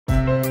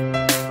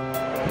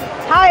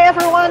Hi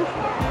everyone,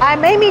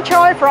 I'm Amy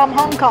Choi from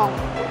Hong Kong.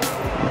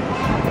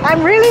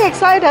 I'm really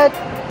excited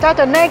that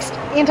the next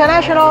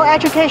International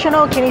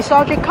Educational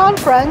Kinesiology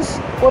Conference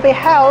will be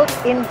held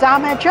in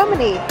Damme,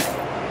 Germany.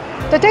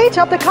 The date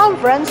of the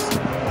conference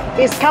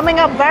is coming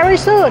up very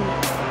soon,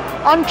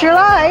 on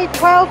July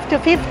 12th to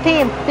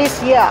 15th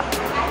this year.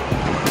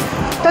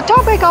 The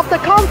topic of the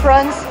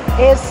conference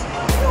is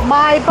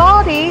My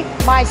Body,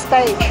 My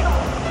Stage.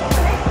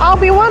 I'll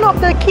be one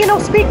of the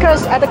keynote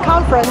speakers at the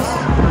conference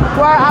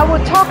where I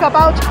will talk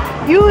about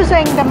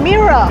using the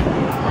mirror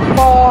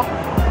for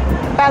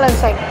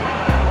balancing.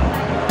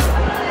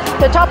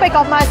 The topic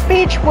of my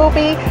speech will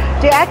be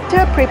The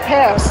Actor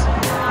Prepares,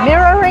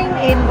 Mirroring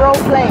in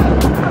Role Play.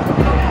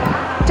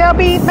 There'll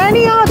be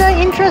many other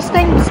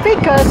interesting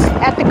speakers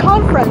at the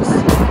conference,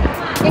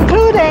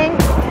 including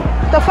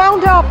the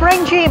founder of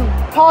Brain Gym,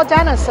 Paul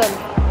Dennison,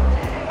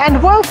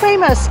 and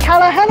world-famous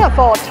Carla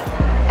Hannaford,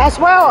 as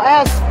well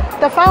as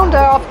the founder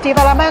of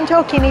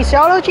Developmental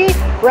Kinesiology,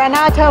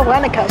 Renata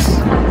Wennicus,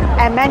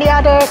 and many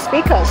other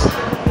speakers.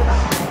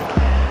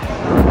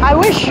 I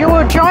wish you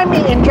will join me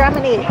in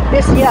Germany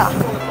this year,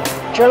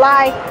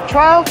 July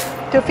 12th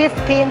to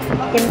 15th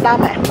in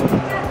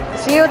Damme.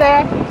 See you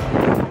there.